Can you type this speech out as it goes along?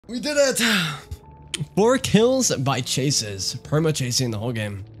We did it! 4 kills by chases. Perma chasing the whole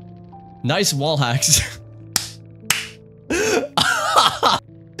game. Nice wall hacks.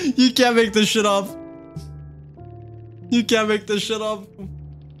 You can't make this shit up. You can't make this shit up.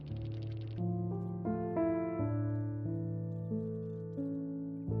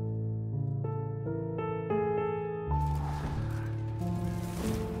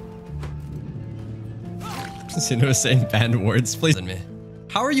 Asuno was saying banned words, please.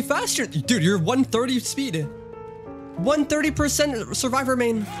 How are you faster? Dude, you're 130 speed. 130% survivor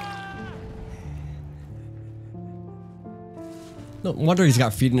main. No wonder he's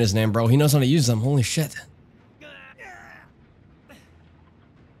got feet in his name, bro. He knows how to use them. Holy shit.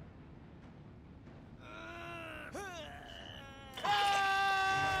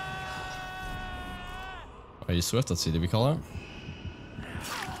 Are you swift? Let's see. Did we call out?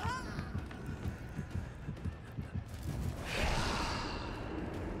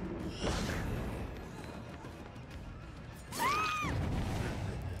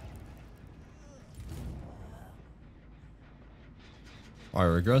 Are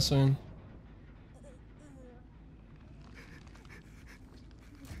regressing?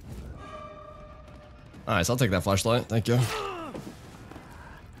 Alright, so I'll take that flashlight. Thank you.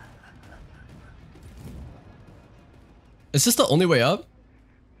 Is this the only way up?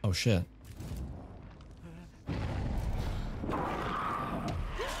 Oh shit.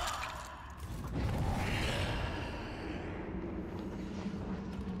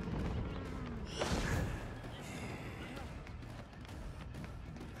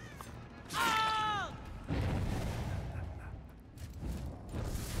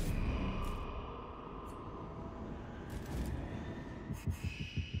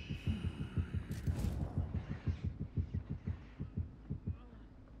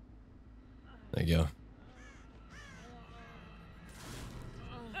 There you go.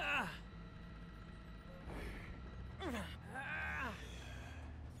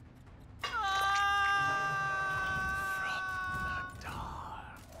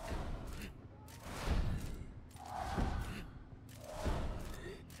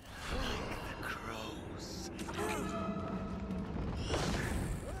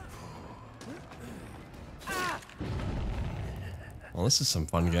 Well, this is some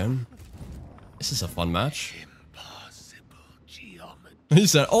fun game. This is a fun match. He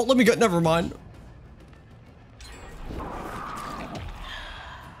said, oh, let me go. Never mind.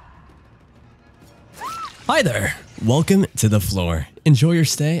 Hi there. Welcome to the floor. Enjoy your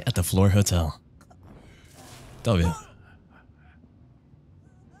stay at the Floor Hotel. W.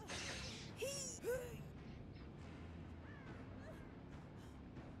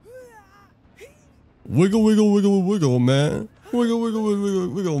 Wiggle, wiggle, wiggle, wiggle, man. Wiggle, wiggle, wiggle, wiggle,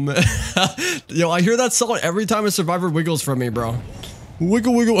 wiggle, man. Yo, I hear that song every time a survivor wiggles from me, bro.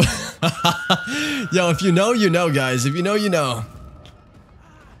 Wiggle, wiggle. Yo, if you know, you know, guys. If you know, you know.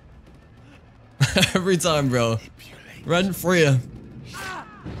 Every time, bro. Run for you.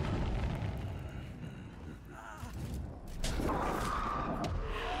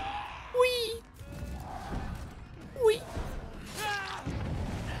 Wee. Wee.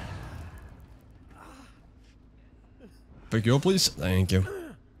 Pick you up, please. Thank you.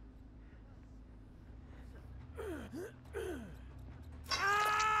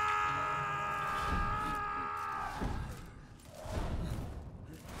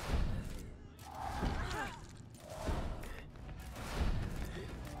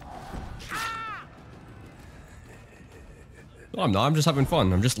 No, I'm not. I'm just having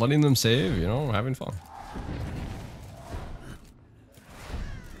fun. I'm just letting them save, you know, having fun.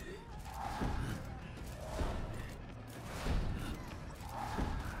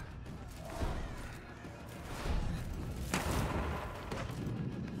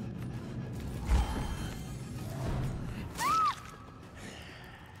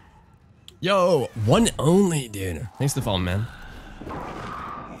 Yo, one only, dude. Thanks to the phone, man.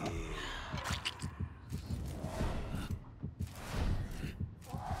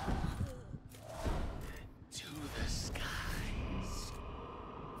 To the skies.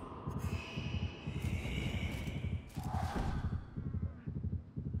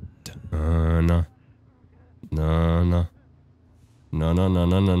 No. No, no. No, no, no,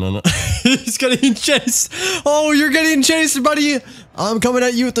 no, no, no, no. He's getting chased. Oh, you're getting chased, buddy. I'm coming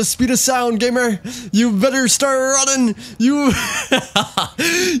at you at the speed of sound, gamer. You better start running. You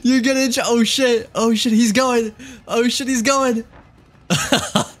you're getting oh shit. Oh shit, he's going. Oh shit, he's going.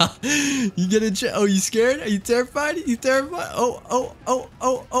 You getting oh, you scared? Are you terrified? You terrified? Oh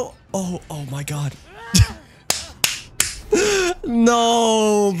my god.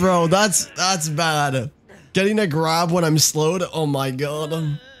 No, bro, that's bad. Getting a grab when I'm slowed. Oh my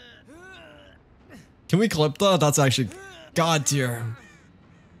god. Can we clip that? That's actually god tier.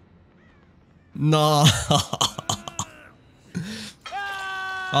 Nah.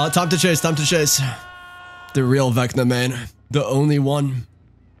 Time to chase, time to chase. The real vecna, man. The only one.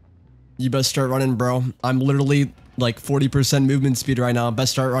 You best start running, bro. I'm literally like 40% movement speed right now.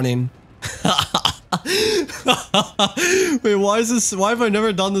 Best start running. Wait, why is this? Why have I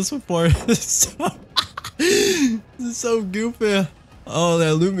never done this before? This is so goofy. Oh,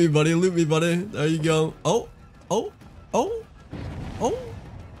 yeah, loot me, buddy. Loot me, buddy. There you go. Oh, oh, oh, oh.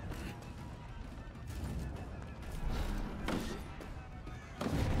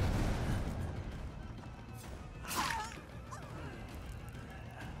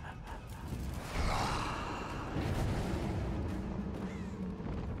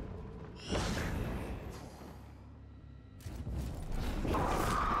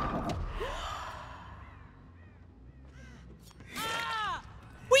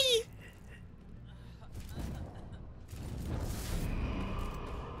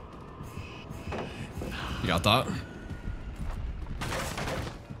 You got that?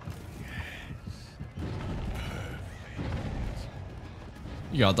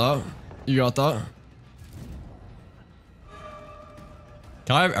 You got that? You got that?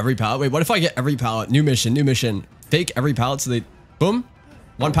 Can I have every pallet? Wait, what if I get every pallet? New mission, new mission. Fake every pallet so they... Boom.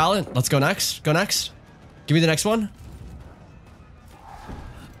 One pallet. Let's go next. Go next. Give me the next one.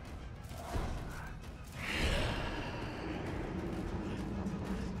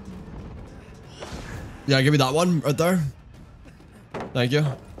 Yeah, give me that one right there. Thank you.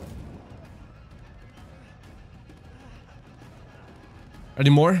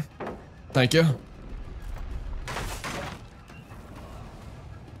 Any more? Thank you.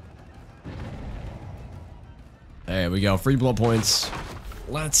 There we go. Free blood points.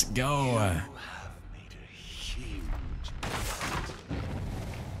 Let's go.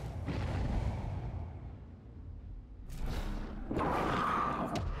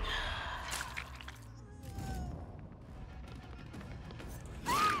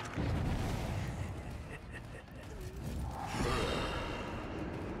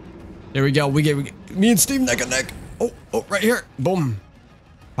 There we go. We get me and Steve neck and neck. Oh, oh, right here. Boom.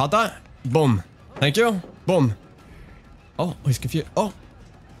 How'd that? Boom. Thank you. Boom. Oh, he's confused. Oh.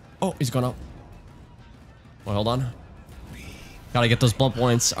 Oh, he's gone up. Well, hold on. Gotta get those blood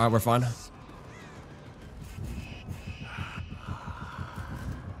points. Alright, we're fine.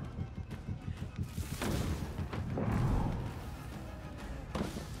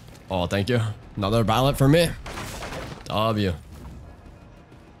 Oh, thank you. Another ballot for me. W.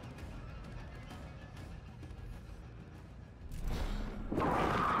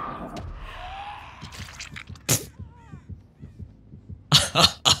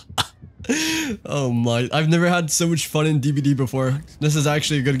 Oh my, I've never had so much fun in DBD before. This is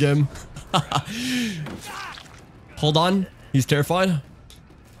actually a good game. Hold on, he's terrified.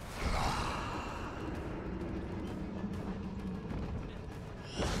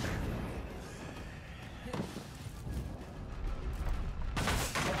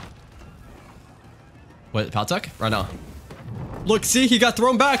 Wait, pallet tech? Right now. Look, see, he got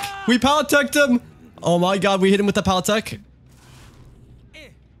thrown back. We pallet teched him. Oh my god, we hit him with the pallet tech.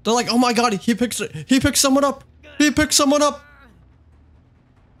 They're like, oh my god, he picked someone up. He picked someone up.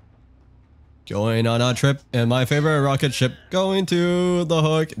 Going on a trip in my favorite rocket ship. Going to the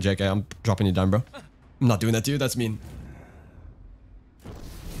hook. JK, I'm dropping you down, bro. I'm not doing that to you. That's mean.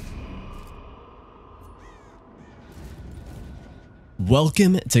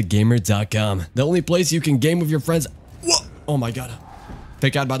 Welcome to gamer.com. The only place you can game with your friends. Whoa. Oh my god.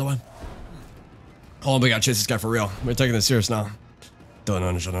 Fake ad, by the way. Oh, we gotta chase this guy for real. We're taking this serious now.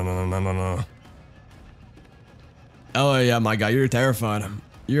 No. Oh yeah, my guy, you're terrified.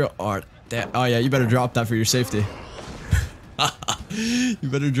 You are. Oh yeah, you better drop that for your safety. You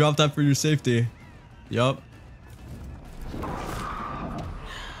better drop that for your safety. Yup.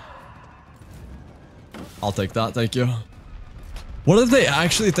 I'll take that, thank you. What if they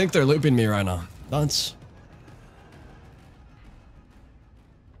actually think they're looping me right now? That's...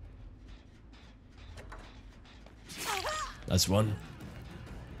 That's one.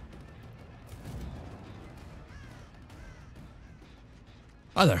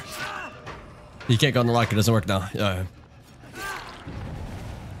 Hi there. You can't go on the lock, it doesn't work now. Yeah.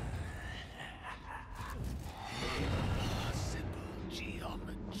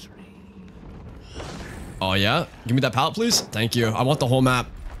 Oh yeah? Give me that pallet, please. Thank you. I want the whole map.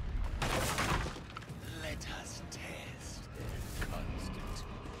 Let us test their constitution.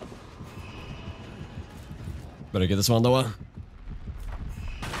 Better get this one though.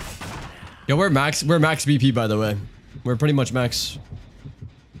 Yo, we're max BP by the way. We're pretty much max.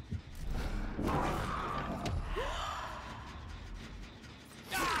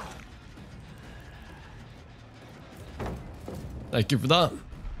 Thank you for that.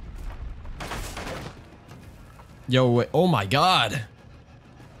 Yo, wait. Oh my god.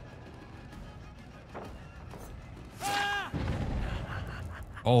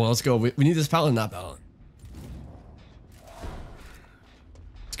 Oh, let's go. We need this pallet and that pallet.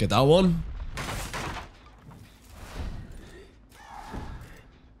 Let's get that one.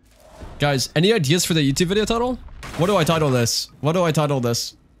 Guys, any ideas for the YouTube video title? What do I title this? What do I title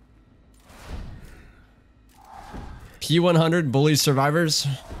this? P100 Bully Survivors?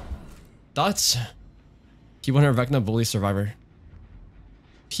 Thoughts? P100 Vecna Bully Survivor.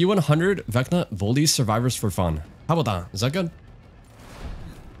 P100 Vecna Bully Survivors for fun. How about that? Is that good?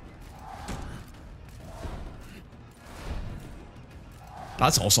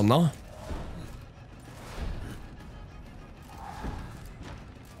 That's awesome, though.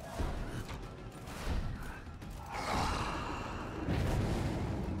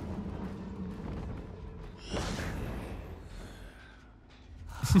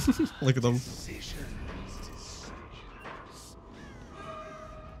 Look at them.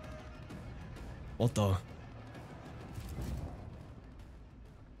 What the?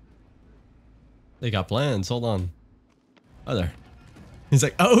 They got plans. Hold on. Hi there. He's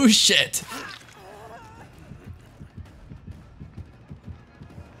like, oh shit.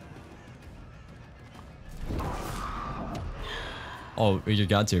 Oh, your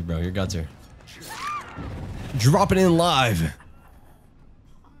god's here, bro. Your god's here. Drop it in live.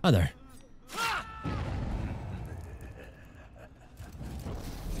 Hi there.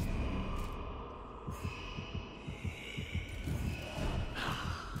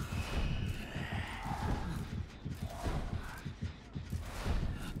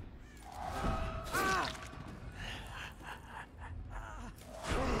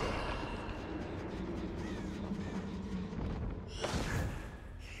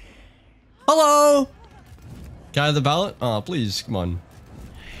 Hello! Can I have the ballot? Oh, please, come on.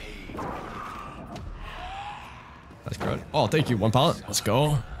 That's great. Oh, thank you. One pallet. Let's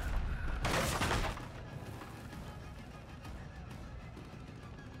go.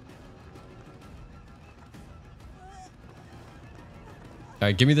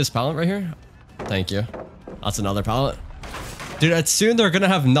 Alright, give me this pallet right here. Thank you. That's another pallet. Dude, at soon they're gonna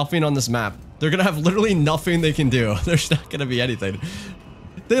have nothing on this map. They're gonna have literally nothing they can do. There's not gonna be anything.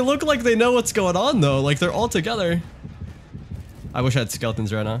 They look like they know what's going on though. Like they're all together. I wish I had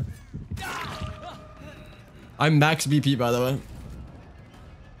skeletons right now. I'm max BP, by the way.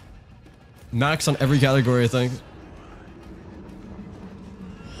 Max on every category, I think.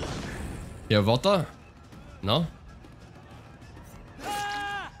 Yeah, Volta? No?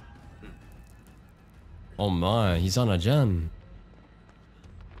 Oh my, he's on a gen.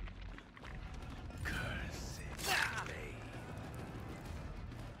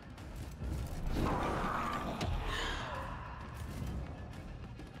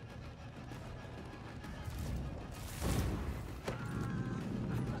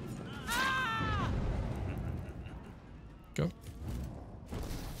 Go.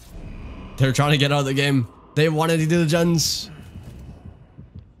 They're trying to get out of the game. They wanted to do the gens.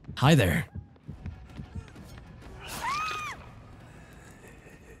 Hi there.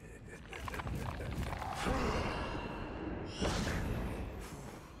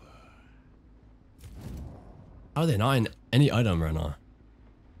 How are they not in any item right now?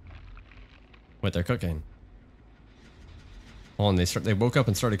 Wait, they're cooking. Oh, and they woke up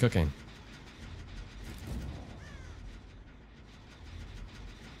and started cooking.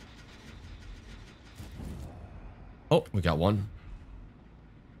 Oh, we got one.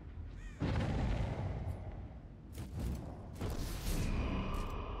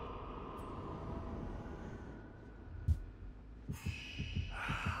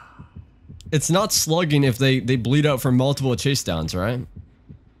 It's not slugging if they bleed out for multiple chase downs, right?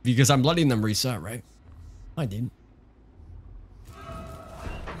 Because I'm letting them reset, right? I did.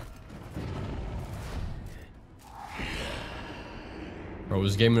 Bro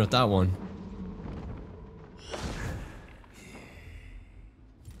was gaming with that one.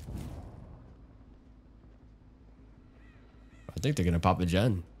 I think they're gonna pop a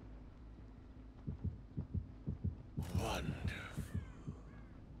gen.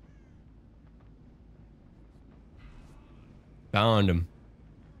 Found him.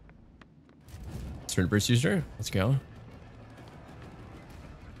 Sprint burst user. Let's go.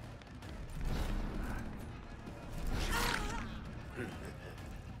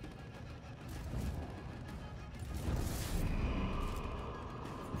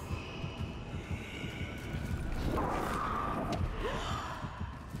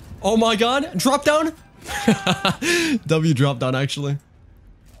 Oh my god, drop down. W drop down actually.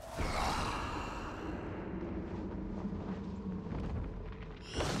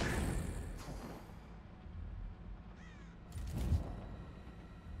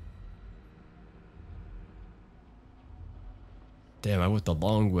 Damn, I went the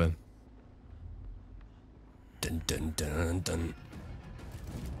long way. Dun dun dun dun.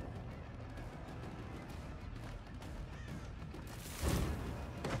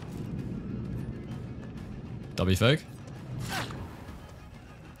 W fake.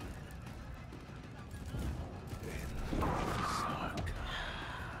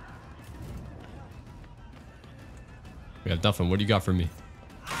 We got nothing. What do you got for me?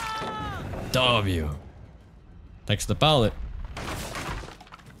 W. Thanks to the pallet.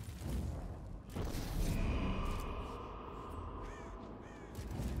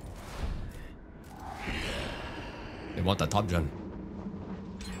 They want that top gen.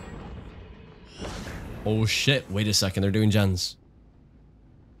 Oh shit, wait a second, they're doing gens.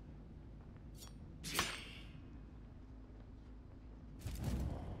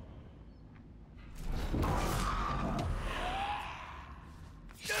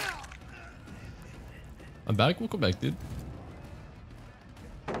 I'm back, welcome back, dude.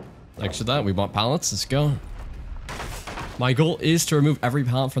 Thanks for that, we want pallets, let's go. My goal is to remove every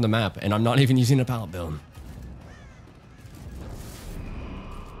pallet from the map, and I'm not even using a pallet build.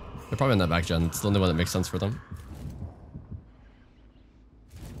 They're probably on that back gen. It's the only one that makes sense for them.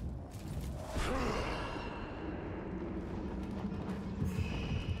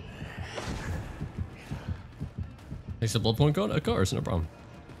 Takes a blood point code? Of course, no problem.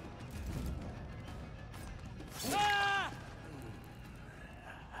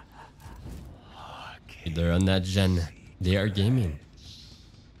 They're on that gen. They are gaming.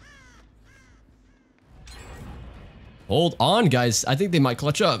 Hold on, guys. I think they might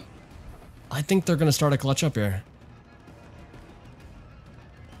clutch up. I think they're gonna start a clutch up here.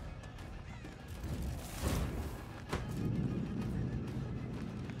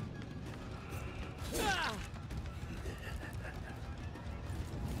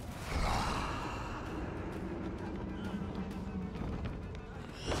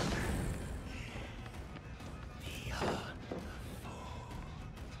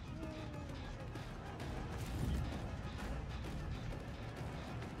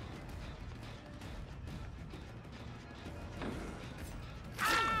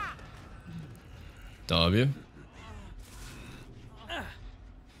 W.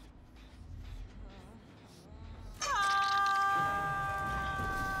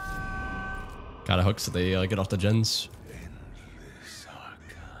 Gotta hook so they get off the gens.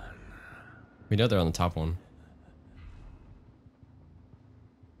 We know they're on the top one.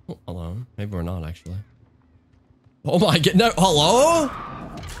 Oh, hello. Maybe we're not actually. Oh my god, no, hello?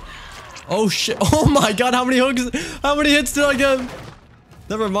 Oh shit, oh my god, how many hooks, how many hits did I get?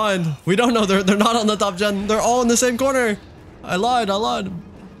 Never mind. We don't know. They're not on the top gen. They're all in the same corner. I lied. I lied.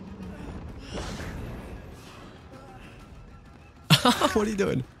 What are you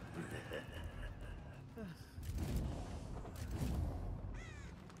doing?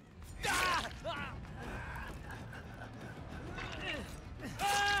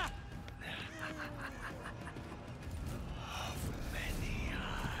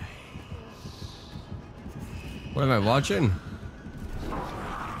 What am I watching?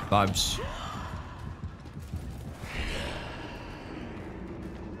 Vibes.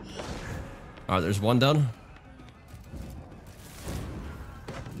 Alright, there's one down.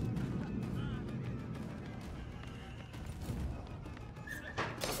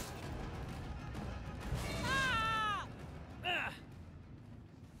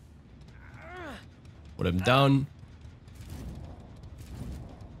 Put him down.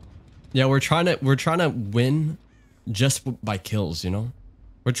 Yeah, we're trying to win just by kills, you know?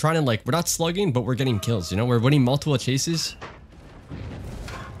 We're trying to, like, we're not slugging, but we're getting kills, you know? We're winning multiple chases.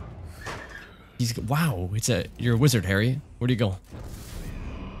 He's, wow, you're a wizard, Harry. Where do you go?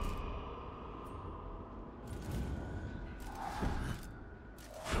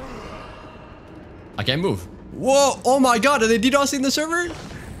 I can't move. Whoa, oh my god, are they DDoSing the server?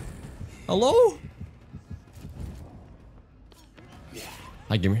 Hello?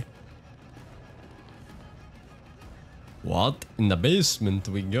 Hi, gamer. What? In the basement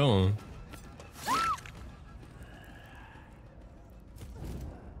we go.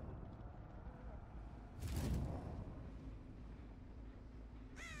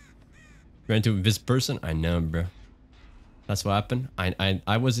 Ran to this person? I know, bro. That's what happened.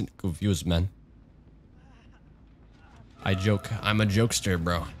 I wasn't confused, man. I joke. I'm a jokester,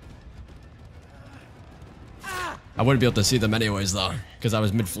 bro. I wouldn't be able to see them anyways, though, because I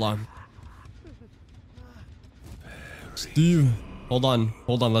was mid-flop. Steve, hold on.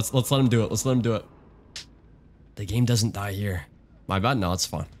 Let's let him do it. Let's let him do it. The game doesn't die here. My bad. No, it's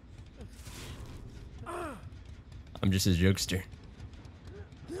fine. I'm just a jokester.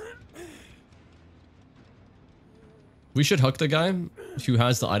 We should hook the guy who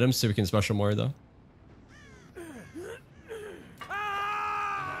has the items so we can special more though.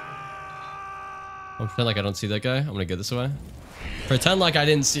 I'll pretend like I don't see that guy. I'm gonna go this way. Pretend like I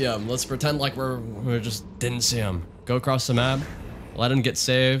didn't see him. Let's pretend like we just didn't see him. Go across the map. Let him get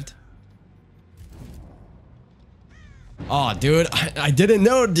saved. Oh, dude. I didn't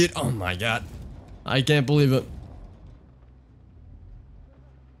know, dude. Oh my god. I can't believe it.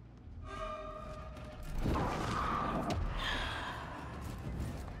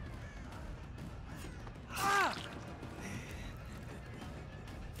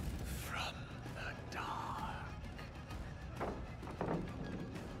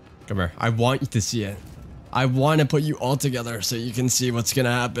 Come here. I want you to see it. I want to put you all together so you can see what's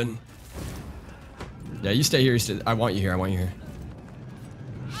gonna happen. Yeah, you stay here. I want you here. I want you here.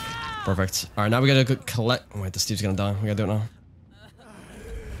 Perfect. All right, now we gotta go collect. Oh, wait, the Steve's gonna die. We gotta do it now.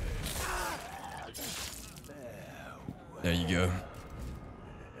 There you go.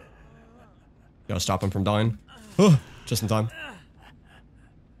 Gotta stop him from dying. Oh, just in time.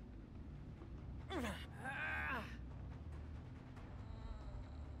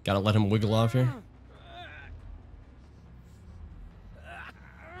 Gotta let him wiggle off here.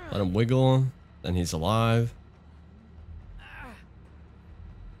 Let him wiggle, then he's alive.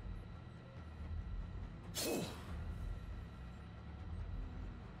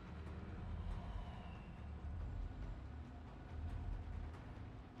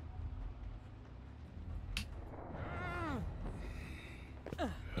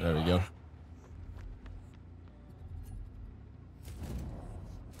 There we go.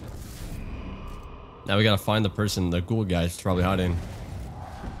 Now we gotta find the person, the ghoul guy's probably hiding.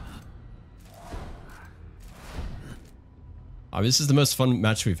 Oh, this is the most fun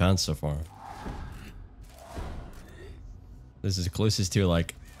match we've had so far. This is the closest to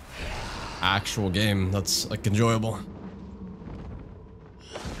like actual game that's like enjoyable.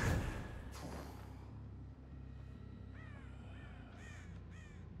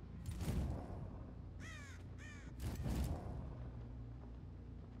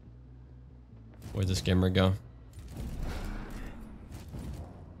 Where'd this gamer go?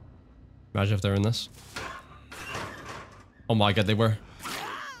 Imagine if they're in this. Oh my god, they were.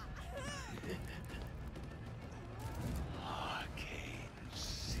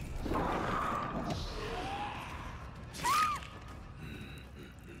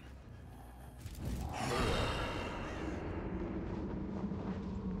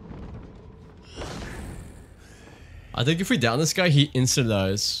 I think if we down this guy, he insta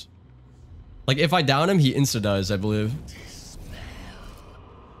dies. Like if I down him, he insta dies, I believe.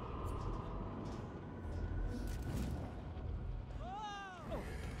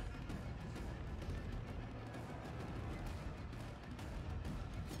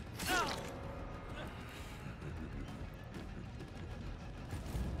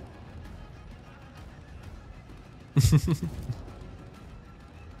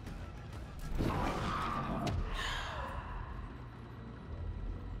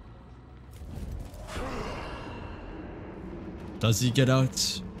 Does he get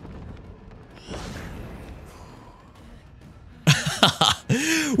out?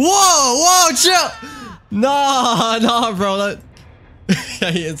 Whoa, chill! Nah, bro. That yeah,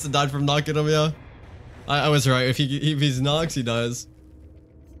 he instant died from knocking him. Yeah, I was right. If he's knocks, he dies.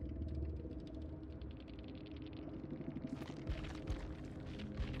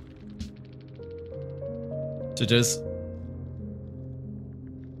 GG's.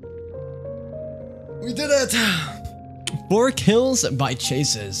 We did it! 4 kills by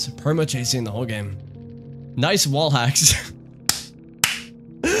chases. Perma chasing the whole game. Nice wall hacks.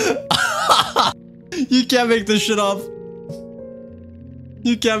 You can't make this shit up.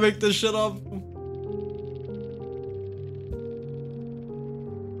 You can't make this shit up.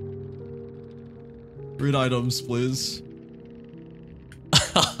 Read items, please.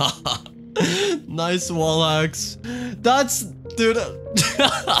 Nice wall hacks. That's... dude.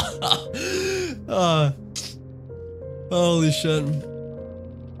 Holy shit.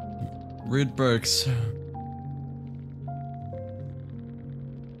 Read perks.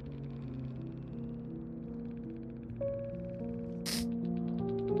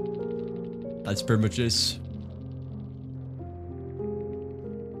 That's pretty much it.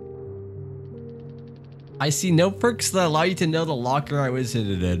 I see no perks that allow you to know the locker I was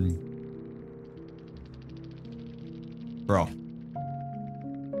hidden in. Bro.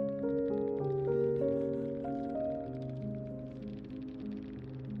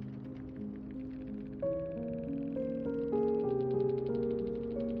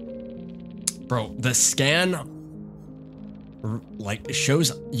 Bro, the scan like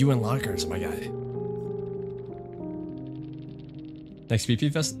shows you in lockers, my guy. Next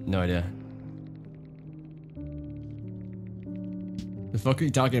PP Fest? No idea. The fuck are you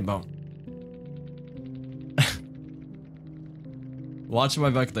talking about? Watch my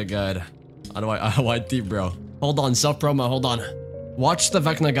vecna guide. How do I white deep, bro? Hold on, self promo. Hold on. Watch the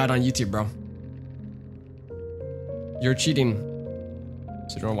vecna guide on YouTube, bro. You're cheating.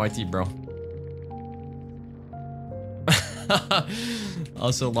 So don't white deep, bro.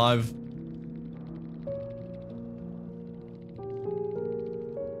 Also live.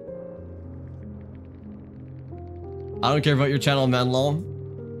 I don't care about your channel, man, lol.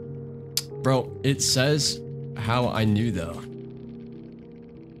 Bro, it says how I knew, though.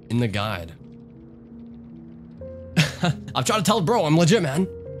 In the guide. I'm trying to tell bro, I'm legit, man.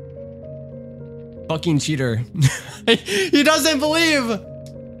 Fucking cheater. He doesn't believe!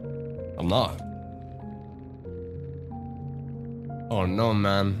 I'm not. Oh no,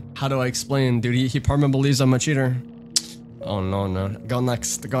 man. How do I explain? Dude, he probably believes I'm a cheater. Oh no, no. Go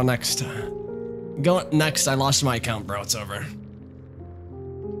next. Go next. Go next. I lost my account, bro. It's over.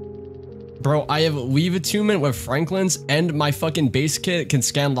 Bro, I have Weave Attunement with Franklin's and my fucking base kit can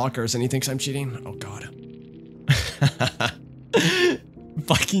scan lockers and he thinks I'm cheating? Oh god.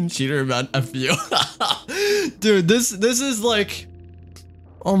 Fucking cheater, man. F you. Dude, this is like...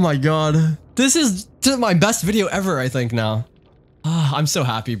 Oh my god. This is my best video ever, I think, now. I'm so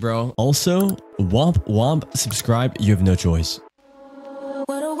happy, bro. Also, womp womp, subscribe. You have no choice.